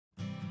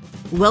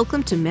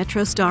Welcome to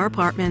Metro Star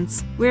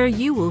Apartments, where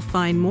you will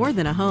find more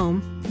than a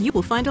home, you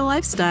will find a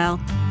lifestyle.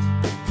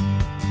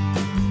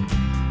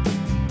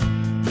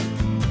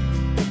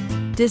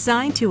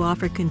 Designed to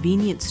offer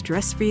convenient,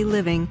 stress-free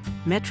living,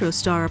 Metro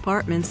Star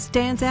Apartments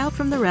stands out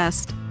from the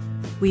rest.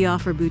 We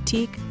offer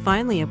boutique,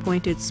 finely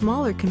appointed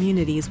smaller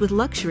communities with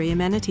luxury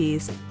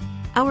amenities.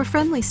 Our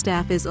friendly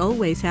staff is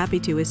always happy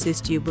to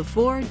assist you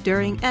before,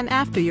 during, and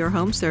after your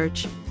home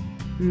search.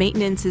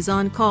 Maintenance is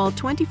on call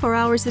 24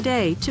 hours a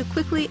day to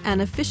quickly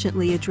and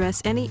efficiently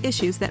address any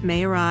issues that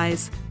may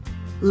arise.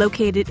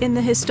 Located in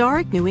the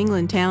historic New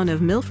England town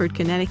of Milford,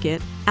 Connecticut,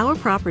 our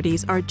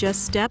properties are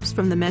just steps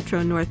from the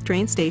Metro North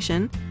train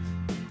station,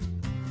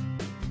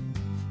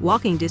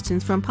 walking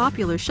distance from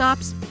popular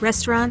shops,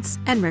 restaurants,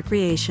 and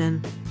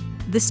recreation.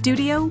 The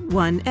studio,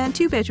 1- and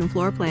 2-bedroom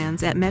floor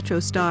plans at Metro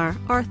Star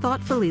are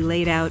thoughtfully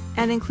laid out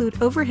and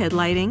include overhead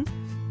lighting,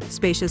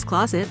 spacious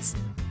closets,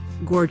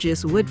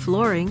 gorgeous wood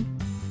flooring,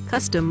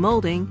 custom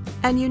molding,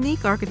 and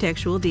unique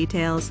architectural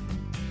details.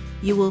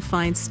 You will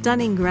find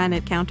stunning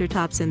granite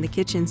countertops in the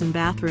kitchens and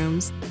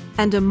bathrooms,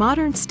 and a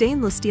modern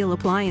stainless steel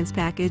appliance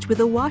package with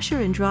a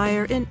washer and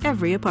dryer in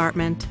every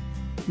apartment.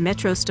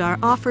 Metro Star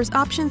offers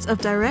options of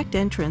direct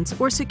entrance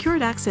or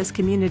secured access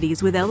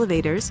communities with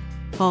elevators,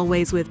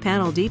 hallways with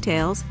panel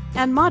details,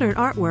 and modern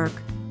artwork.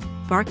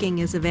 Parking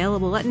is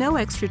available at no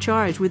extra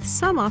charge, with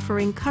some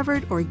offering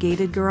covered or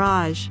gated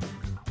garage.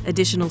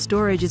 Additional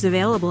storage is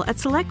available at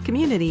select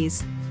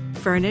communities.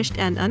 Furnished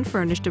and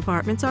unfurnished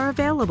apartments are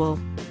available.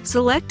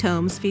 Select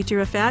homes feature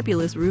a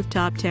fabulous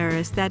rooftop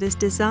terrace that is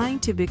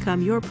designed to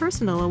become your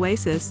personal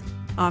oasis,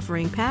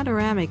 offering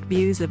panoramic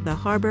views of the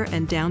harbor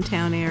and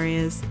downtown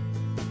areas.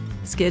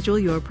 Schedule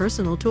your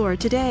personal tour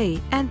today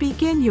and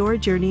begin your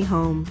journey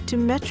home to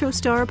Metro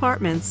Star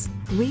Apartments.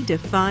 We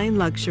define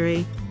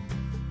luxury.